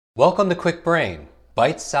Welcome to Quick Brain,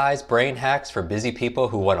 bite-sized brain hacks for busy people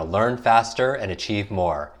who want to learn faster and achieve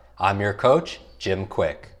more. I'm your coach, Jim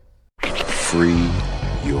Quick. Free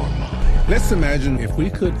your mind. Let's imagine if we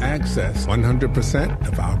could access 100%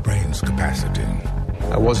 of our brain's capacity.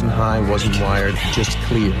 I wasn't high, wasn't wired, just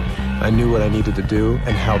clear. I knew what I needed to do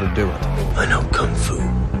and how to do it. I know Kung Fu.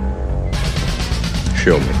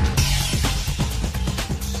 Show me.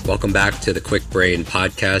 Welcome back to the Quick Brain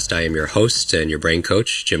podcast. I am your host and your brain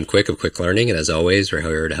coach, Jim Quick of Quick Learning. And as always, we're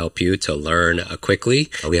here to help you to learn quickly.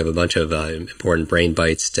 We have a bunch of important brain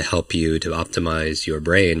bites to help you to optimize your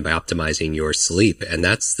brain by optimizing your sleep. And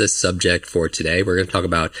that's the subject for today. We're going to talk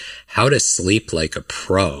about how to sleep like a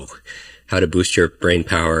pro, how to boost your brain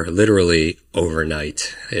power literally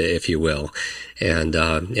overnight, if you will. And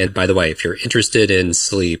by the way, if you're interested in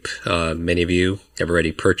sleep, many of you have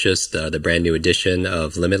already purchased the brand new edition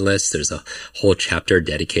of Limitless. There's a whole chapter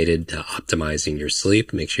dedicated to optimizing your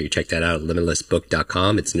sleep. Make sure you check that out at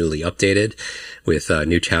limitlessbook.com. It's newly updated with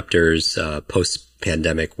new chapters,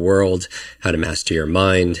 post-pandemic world, how to master your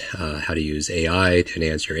mind, how to use AI to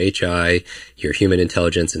enhance your HI, your human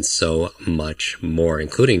intelligence, and so much more,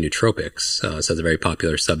 including nootropics. So it's a very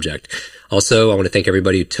popular subject. Also, I want to thank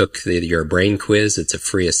everybody who took your brain quiz. It's a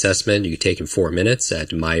free assessment you can take in 4 minutes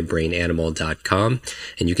at mybrainanimal.com,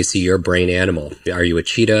 and you can see your brain animal. Are you a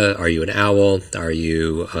cheetah? Are you an owl? Are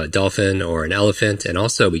you a dolphin or an elephant? And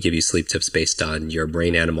also, we give you sleep tips based on your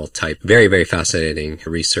brain animal type. Very, very fascinating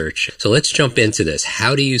research. So let's jump into this.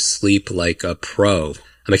 How do you sleep like a pro?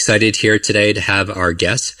 I'm excited here today to have our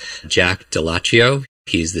guest, Jack Dell'Accio.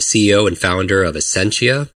 He's the CEO and founder of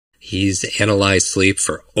Essentia. He's analyzed sleep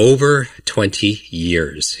for over 20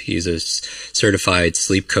 years. He's a certified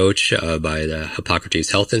sleep coach by the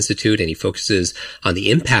Hippocrates Health Institute, and he focuses on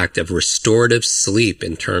the impact of restorative sleep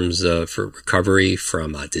in terms of for recovery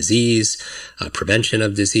from disease, prevention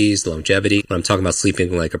of disease, longevity. When I'm talking about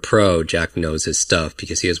sleeping like a pro, Jack knows his stuff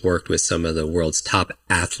because he has worked with some of the world's top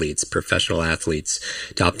athletes, professional athletes,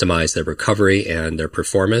 to optimize their recovery and their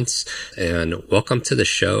performance. And welcome to the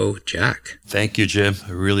show, Jack. Thank you, Jim.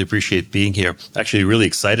 I really appreciate being here. Actually, really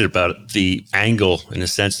excited about the angle in the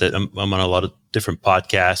sense that I'm on a lot of different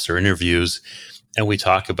podcasts or interviews, and we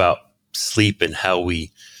talk about sleep and how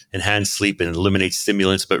we enhance sleep and eliminate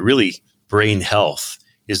stimulants, but really brain health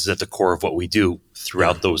is at the core of what we do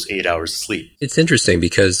throughout those 8 hours of sleep. It's interesting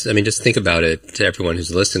because, I mean, just think about it to everyone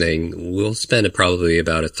who's listening. We'll spend probably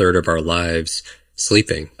about a third of our lives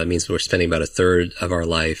sleeping. That means we're spending about a third of our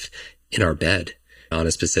life in our bed on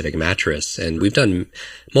a specific mattress. And we've done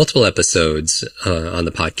multiple episodes on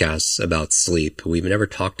the podcast about sleep. We've never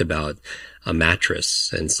talked about a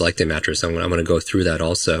mattress and select a mattress. I'm going to go through that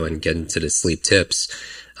also and get into the sleep tips.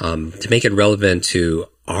 To make it relevant to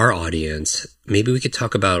our audience, maybe we could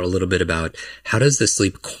talk about a little bit about how does the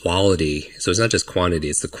sleep quality, so it's not just quantity,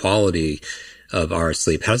 it's the quality of our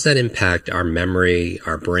sleep. How does that impact our memory,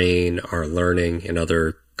 our brain, our learning, and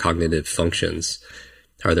other cognitive functions?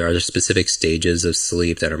 Are there specific stages of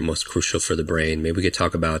sleep that are most crucial for the brain? Maybe we could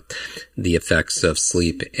talk about the effects of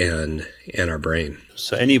sleep and our brain.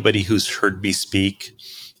 So anybody who's heard me speak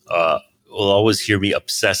will always hear me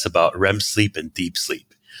obsess about REM sleep and deep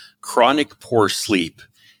sleep. Chronic poor sleep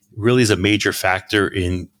really is a major factor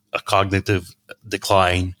in a cognitive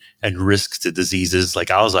decline and risk to diseases like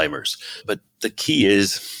Alzheimer's. But the key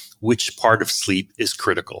is which part of sleep is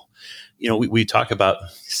critical. You know, we talk about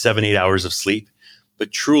 7-8 hours of sleep.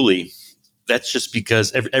 But truly, that's just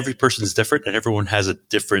because every person is different and everyone has a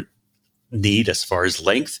different need as far as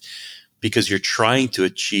length, because you're trying to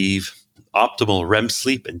achieve optimal REM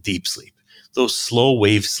sleep and deep sleep. Those slow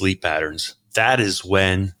wave sleep patterns, that is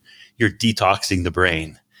when you're detoxing the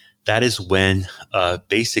brain. That is when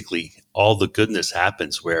basically all the goodness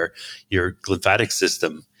happens, where your lymphatic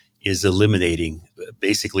system is eliminating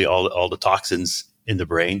basically all the toxins in the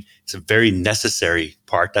brain. It's a very necessary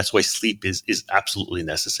part. That's why sleep is absolutely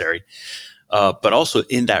necessary. But also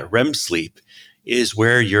in that REM sleep is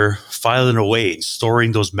where you're filing away and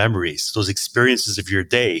storing those memories, those experiences of your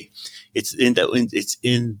day. It's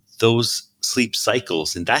in those sleep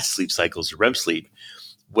cycles, and that sleep cycles, the REM sleep,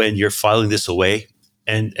 when you're filing this away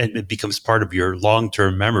and it becomes part of your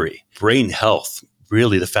long-term memory. Brain health,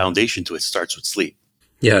 really the foundation to it starts with sleep.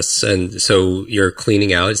 Yes. And so you're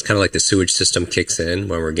cleaning out. It's kind of like the sewage system kicks in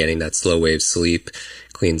when we're getting that slow wave sleep,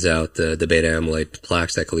 cleans out the beta amyloid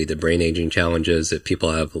plaques that can lead to brain aging challenges. If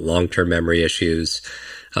people have long-term memory issues,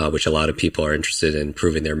 which a lot of people are interested in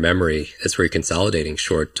improving their memory. That's where you're consolidating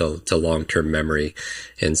short to long-term memory.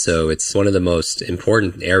 And so it's one of the most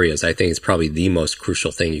important areas. I think it's probably the most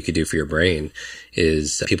crucial thing you could do for your brain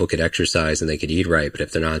is people could exercise and they could eat right, but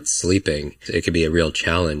if they're not sleeping, it could be a real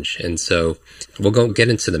challenge. And so we'll get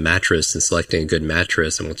into the mattress and selecting a good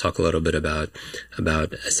mattress, and we'll talk a little bit about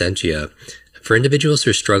Essentia. For individuals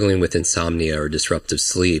who are struggling with insomnia or disruptive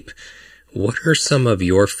sleep, what are some of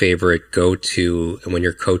your favorite go-to, when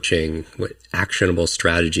you're coaching, what actionable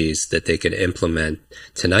strategies that they could implement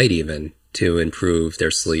tonight even to improve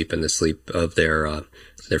their sleep and the sleep of their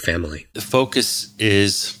family? The focus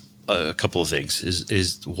is a couple of things.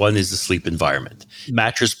 One is the sleep environment.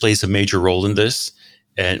 Mattress plays a major role in this,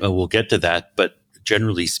 and we'll get to that. But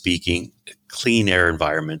generally speaking, clean air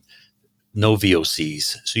environment, no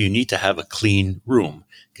VOCs. So you need to have a clean room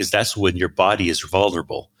because that's when your body is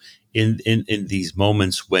vulnerable. In these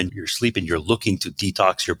moments when you're sleeping, you're looking to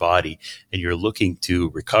detox your body and you're looking to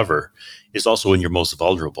recover, is also when you're most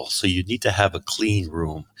vulnerable. So you need to have a clean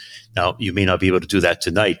room. Now, you may not be able to do that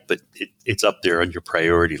tonight, but it's up there on your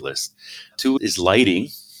priority list. 2 is lighting,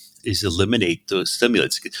 is eliminate the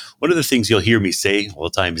stimulants. One of the things you'll hear me say all the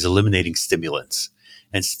time is eliminating stimulants.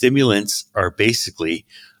 And stimulants are basically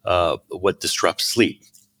what disrupts sleep.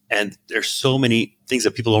 And there's so many things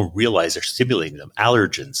that people don't realize are stimulating them.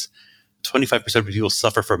 Allergens. 25% of people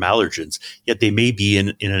suffer from allergens, yet they may be in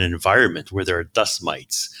an environment where there are dust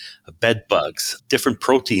mites, bed bugs, different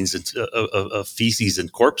proteins of feces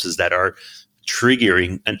and corpses that are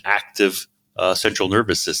triggering an active central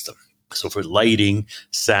nervous system. So for lighting,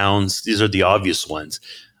 sounds, these are the obvious ones.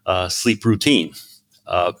 Sleep routine.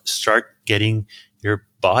 Start getting your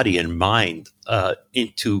body and mind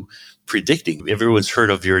into predicting. Everyone's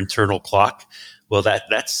heard of your internal clock. Well,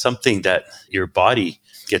 that's something that your body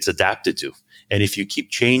gets adapted to. And if you keep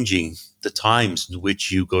changing the times in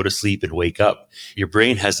which you go to sleep and wake up, your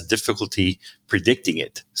brain has a difficulty predicting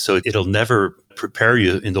it. So it'll never prepare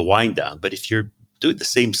you in the wind down. But if you're doing the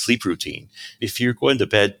same sleep routine, if you're going to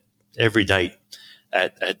bed every night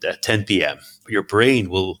at 10 p.m., your brain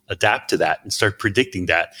will adapt to that and start predicting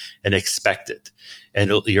that and expect it. And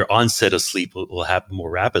your onset of sleep will happen more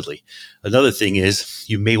rapidly. Another thing is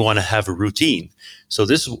you may want to have a routine. So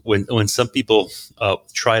this, when some people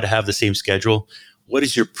try to have the same schedule, what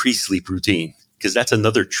is your pre-sleep routine? Because that's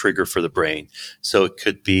another trigger for the brain. So it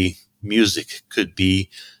could be music, could be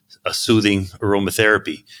a soothing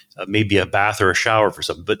aromatherapy, maybe a bath or a shower for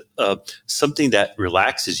something, but something that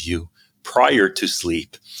relaxes you prior to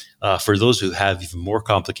sleep. For those who have even more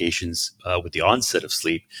complications with the onset of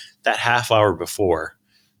sleep, that half hour before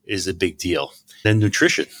is a big deal. Then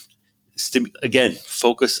nutrition. Again,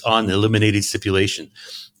 focus on eliminating stipulation.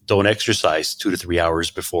 Don't exercise 2 to 3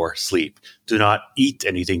 hours before sleep. Do not eat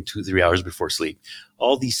anything 2 to 3 hours before sleep.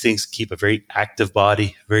 All these things keep a very active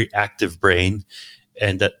body, very active brain,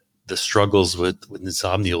 and that the struggles with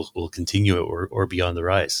insomnia will continue or be on the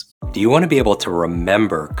rise. Do you want to be able to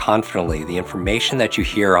remember confidently the information that you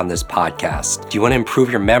hear on this podcast? Do you want to improve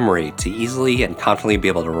your memory to easily and confidently be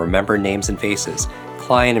able to remember names and faces,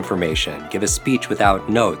 client information, give a speech without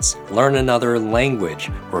notes, learn another language,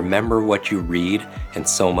 remember what you read, and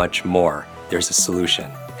so much more? There's a solution,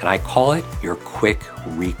 and I call it your quick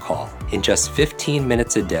recall. In just 15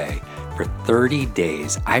 minutes a day, for 30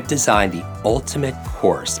 days, I've designed the ultimate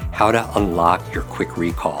course, how to unlock your quick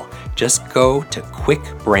recall. Just go to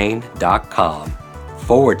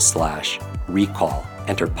quickbrain.com/recall.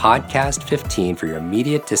 Enter podcast 15 for your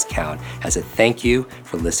immediate discount as a thank you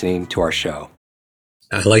for listening to our show.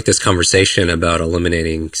 I like this conversation about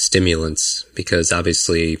eliminating stimulants because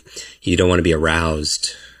obviously you don't want to be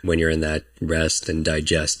aroused when you're in that rest and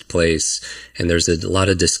digest place. And there's a lot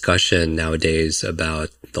of discussion nowadays about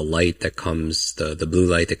the light that comes, the blue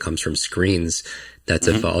light that comes from screens that's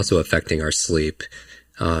also affecting our sleep.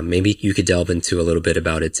 Maybe you could delve into a little bit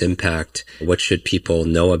about its impact. What should people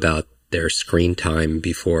know about their screen time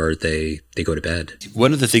before they go to bed?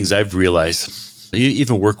 One of the things I've realized, you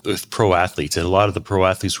even work with pro athletes, and a lot of the pro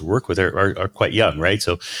athletes we work with are quite young, right?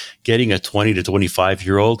 So getting a 20 to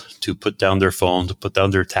 25-year-old to put down their phone, to put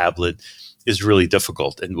down their tablet is really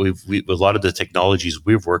difficult. And we a lot of the technologies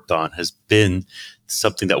we've worked on has been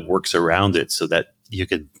something that works around it so that you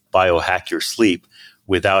can biohack your sleep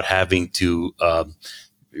without having to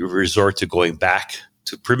resort to going back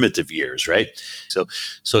to primitive years, right? So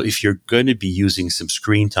if you're going to be using some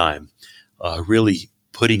screen time, really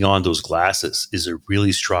putting on those glasses is a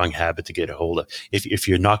really strong habit to get a hold of. If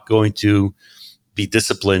you're not going to be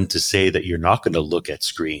disciplined to say that you're not going to look at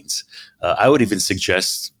screens. I would even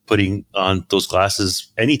suggest putting on those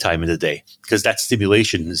glasses any time in the day, because that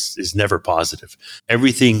stimulation is never positive.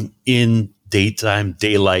 Everything in daytime,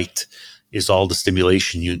 daylight, is all the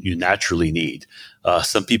stimulation you naturally need.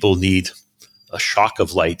 Some people need a shock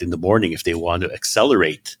of light in the morning if they want to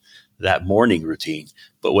accelerate that morning routine.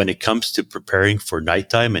 But when it comes to preparing for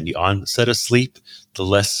nighttime and the onset of sleep, the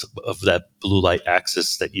less of that blue light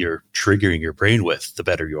axis that you're triggering your brain with, the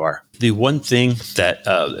better you are. The one thing that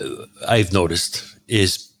I've noticed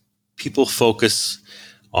is people focus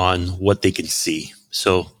on what they can see.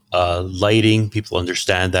 So lighting, people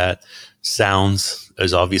understand that. Sounds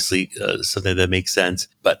is obviously something that makes sense.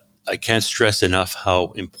 But I can't stress enough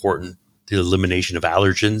how important the elimination of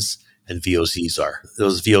allergens and VOCs are.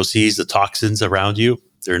 Those VOCs, the toxins around you,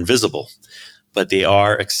 they're invisible, but they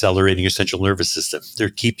are accelerating your central nervous system. They're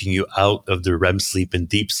keeping you out of the REM sleep and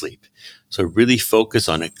deep sleep. So really focus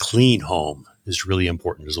on a clean home is really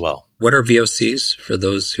important as well. What are VOCs for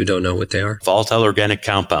those who don't know what they are? Volatile organic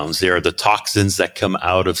compounds. They are the toxins that come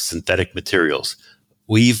out of synthetic materials.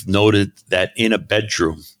 We've noted that in a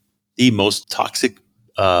bedroom, the most toxic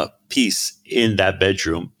piece in that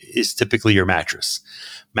bedroom is typically your mattress.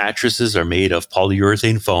 Mattresses are made of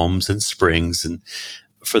polyurethane foams and springs, and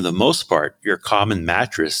for the most part, your common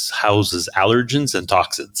mattress houses allergens and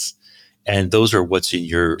toxins, and those are what's in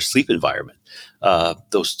your sleep environment.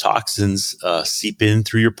 Those toxins seep in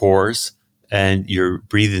through your pores, and you're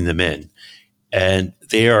breathing them in, and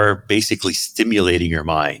they are basically stimulating your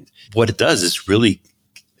mind. What it does is really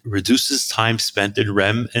reduces time spent in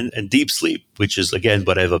REM and deep sleep, which is, again,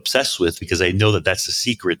 what I've obsessed with, because I know that that's the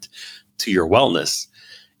secret to your wellness.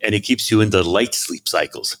 And it keeps you in the light sleep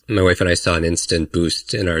cycles. My wife and I saw an instant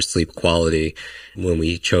boost in our sleep quality when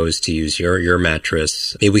we chose to use your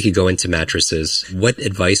mattress. Maybe we could go into mattresses. What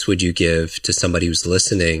advice would you give to somebody who's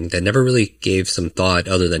listening that never really gave some thought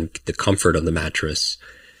other than the comfort of the mattress?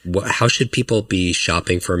 How should people be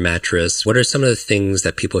shopping for a mattress? What are some of the things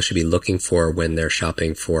that people should be looking for when they're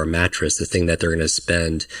shopping for a mattress, the thing that they're going to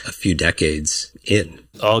spend a few decades in?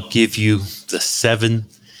 I'll give you the 7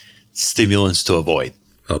 stimulants to avoid.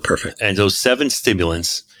 Oh, perfect. And those 7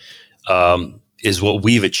 stimulants is what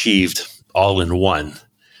we've achieved all in one.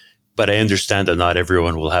 But I understand that not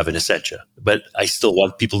everyone will have an Essentia. But I still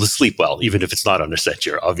want people to sleep well, even if it's not on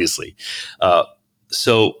Essentia, obviously.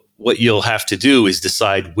 So what you'll have to do is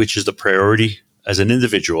decide which is the priority as an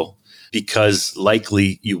individual, because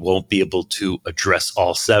likely you won't be able to address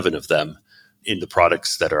all 7 of them in the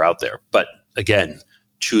products that are out there. But again,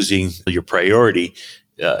 choosing your priority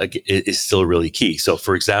is still really key. So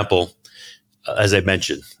for example, as I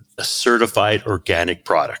mentioned, a certified organic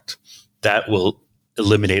product that will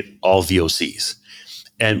eliminate all VOCs.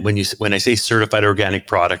 And when I say certified organic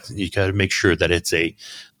product, you got to make sure that it's a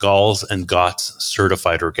Galls and Gotts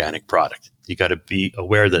certified organic product. You got to be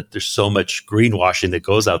aware that there's so much greenwashing that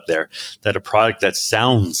goes out there that a product that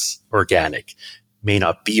sounds organic may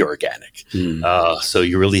not be organic. So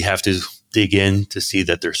you really have to dig in to see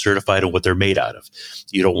that they're certified and what they're made out of.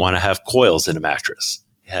 You don't want to have coils in a mattress.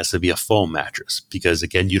 It has to be a foam mattress because,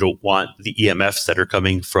 again, you don't want the EMFs that are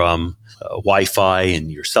coming from Wi-Fi and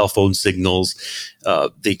your cell phone signals.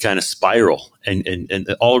 They kind of spiral, and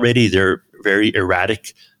already they're very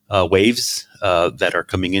erratic waves that are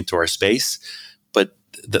coming into our space. But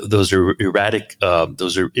those erratic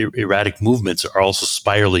movements are also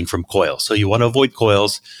spiraling from coils. So you want to avoid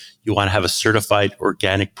coils. You want to have a certified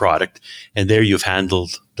organic product, and there you've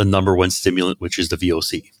handled the number 1 stimulant, which is the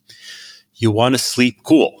VOC. You want to sleep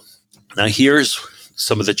cool. Now, here's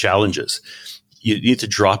some of the challenges. You need to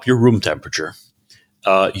drop your room temperature.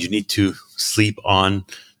 You need to sleep on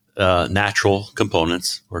natural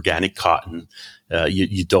components, organic cotton.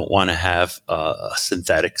 You don't want to have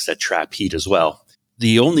synthetics that trap heat as well.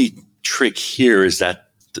 The only trick here is that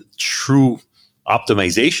the true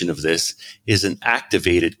optimization of this is an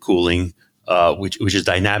activated cooling, which is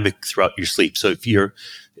dynamic throughout your sleep. So if you're,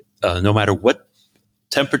 no matter what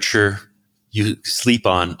temperature you sleep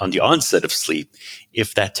on the onset of sleep,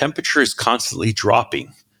 if that temperature is constantly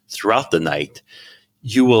dropping throughout the night,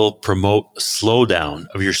 you will promote a slowdown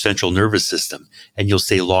of your central nervous system, and you'll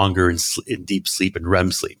stay longer in deep sleep and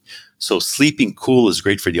REM sleep. So sleeping cool is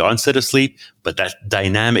great for the onset of sleep, but that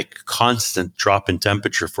dynamic, constant drop in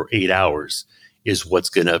temperature for 8 hours is what's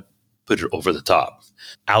going to put it over the top.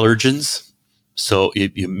 Allergens. So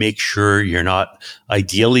you make sure you're not,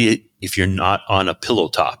 ideally, if you're not on a pillow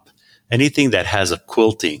top, anything that has a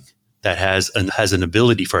quilting, that has an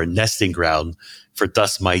ability for a nesting ground for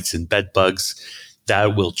dust mites and bed bugs,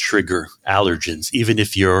 that will trigger allergens, even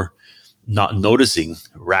if you're not noticing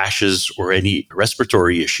rashes or any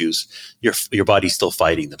respiratory issues, your body's still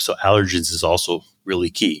fighting them. So allergens is also really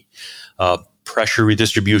key. Pressure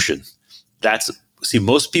redistribution.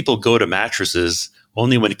 Most people go to mattresses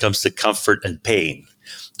only when it comes to comfort and pain.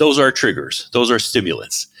 Those are triggers. Those are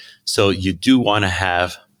stimulants. So you do want to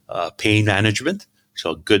have pain management.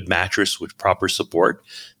 So a good mattress with proper support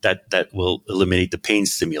that will eliminate the pain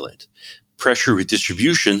stimulant. Pressure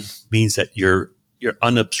redistribution means that you're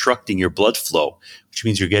unobstructing your blood flow, which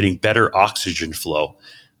means you're getting better oxygen flow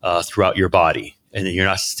throughout your body. And you're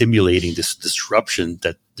not stimulating this disruption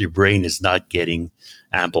that your brain is not getting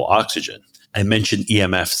ample oxygen. I mentioned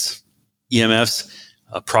EMFs. EMFs,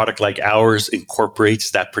 a product like ours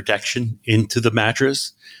incorporates that protection into the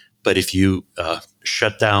mattress. But if you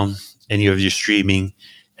shut down any of your streaming,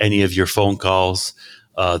 any of your phone calls,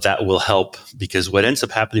 that will help, because what ends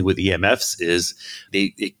up happening with EMFs is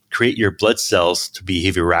they create your blood cells to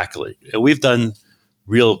behave erratically. And we've done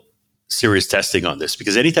real serious testing on this,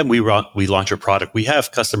 because anytime we launch a product, we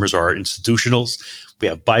have customers who are institutionals, we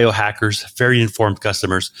have biohackers, very informed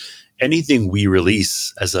customers. Anything we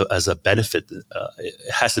release as a benefit,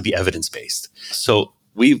 it has to be evidence-based. So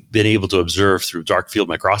we've been able to observe through dark field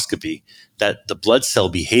microscopy that the blood cell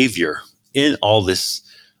behavior in all this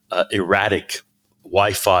erratic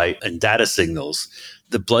Wi-Fi and data signals,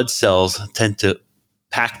 the blood cells tend to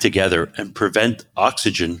pack together and prevent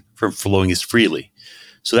oxygen from flowing as freely.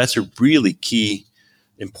 So that's a really key,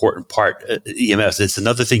 important part. EMFs, it's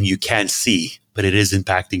another thing you can't see, but it is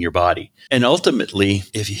impacting your body. And ultimately,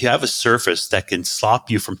 if you have a surface that can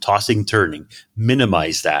stop you from tossing and turning,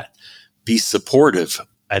 minimize that, be supportive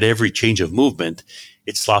at every change of movement,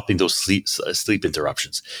 it's stopping those sleep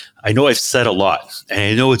interruptions. I know I've said a lot, and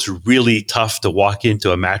I know it's really tough to walk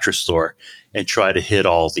into a mattress store and try to hit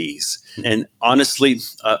all these. And honestly,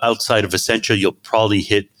 outside of Essentia, you'll probably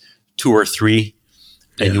hit 2 or 3,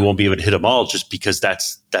 and you won't be able to hit them all, just because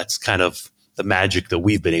that's kind of the magic that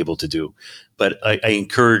we've been able to do. But I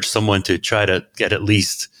encourage someone to try to get at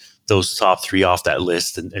least those top 3 off that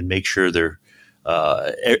list, and make sure they're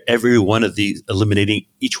every one of these, eliminating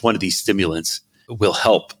each one of these stimulants will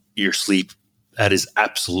help your sleep. That is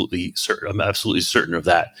absolutely certain. I'm absolutely certain of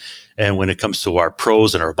that. And when it comes to our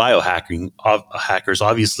pros and our biohacking hackers,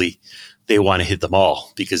 obviously they want to hit them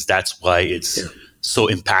all, because that's why it's so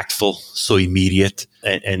impactful, so immediate,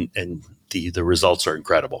 and the results are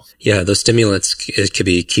incredible. Yeah, those stimulants could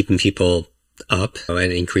be keeping people up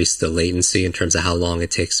and increase the latency in terms of how long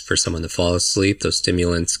it takes for someone to fall asleep. Those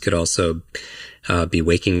stimulants could also be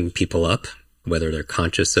waking people up, whether they're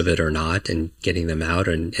conscious of it or not, and getting them out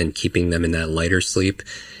and keeping them in that lighter sleep,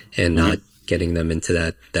 and not getting them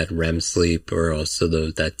into that REM sleep, or also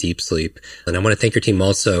that deep sleep. And I want to thank your team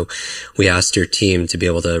also. We asked your team to be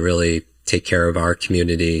able to really take care of our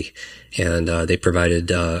community, and they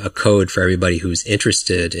provided a code for everybody who's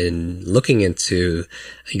interested in looking into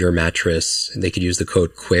your mattress. They could use the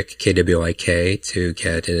code QUIK, KWIK, to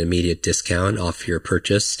get an immediate discount off your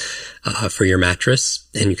purchase for your mattress.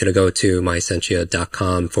 And you can go to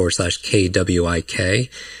myessentia.com/KWIK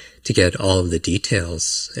to get all of the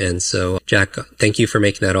details. And so, Jack, thank you for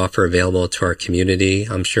making that offer available to our community.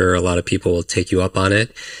 I'm sure a lot of people will take you up on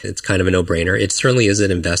it. It's kind of a no-brainer. It certainly is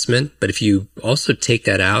an investment, but if you also take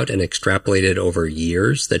that out and extrapolate it over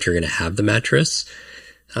years that you're going to have the mattress,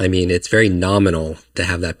 I mean, it's very nominal to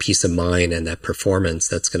have that peace of mind and that performance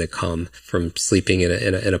that's going to come from sleeping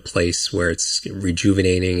in a place where it's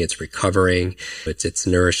rejuvenating, it's recovering, it's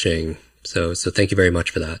nourishing. So thank you very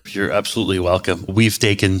much for that. You're absolutely welcome. We've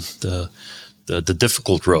taken the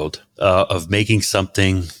difficult road of making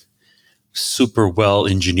something super well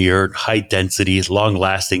engineered, high density, long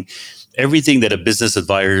lasting, everything that a business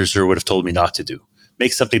advisor would have told me not to do.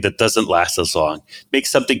 Make something that doesn't last as long. Make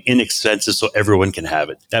something inexpensive so everyone can have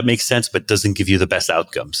it. That makes sense, but doesn't give you the best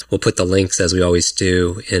outcomes. We'll put the links, as we always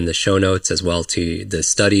do, in the show notes, as well to the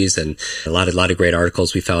studies and a lot of great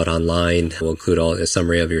articles we found online. We'll include a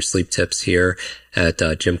summary of your sleep tips here at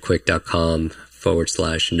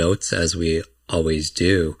jimquick.com/notes, as we always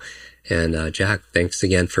do. And Jack, thanks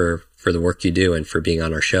again for the work you do and for being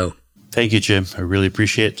on our show. Thank you, Jim. I really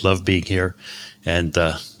appreciate it. Love being here. And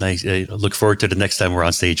nice. I look forward to the next time we're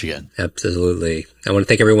on stage again. Absolutely. I want to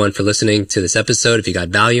thank everyone for listening to this episode. If you got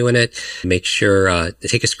value in it, make sure to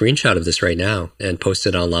take a screenshot of this right now and post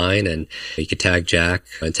it online. And you can tag Jack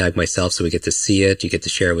and tag myself so we get to see it. You get to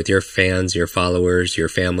share it with your fans, your followers, your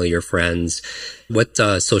family, your friends. What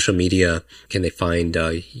social media can they find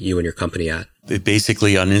you and your company at?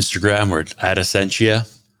 Basically on Instagram, we're at Essentia.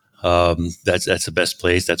 That's the best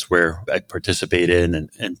place. That's where I participate in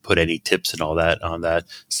and put any tips and all that on that.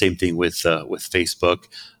 Same thing with Facebook.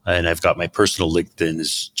 And I've got my personal LinkedIn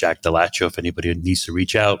is Jack Dell'Accio if anybody needs to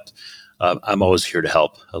reach out. I'm always here to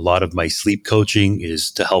help. A lot of my sleep coaching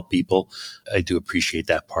is to help people. I do appreciate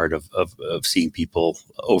that part of seeing people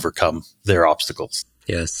overcome their obstacles.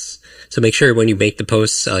 Yes. So make sure when you make the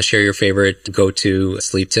posts, share your favorite go-to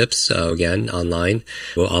sleep tips, again, online.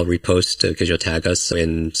 I'll repost because you'll tag us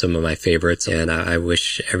in some of my favorites. And I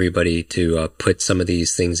wish everybody to put some of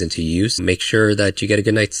these things into use. Make sure that you get a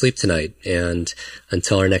good night's sleep tonight. And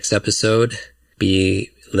until our next episode, be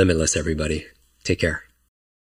limitless, everybody. Take care.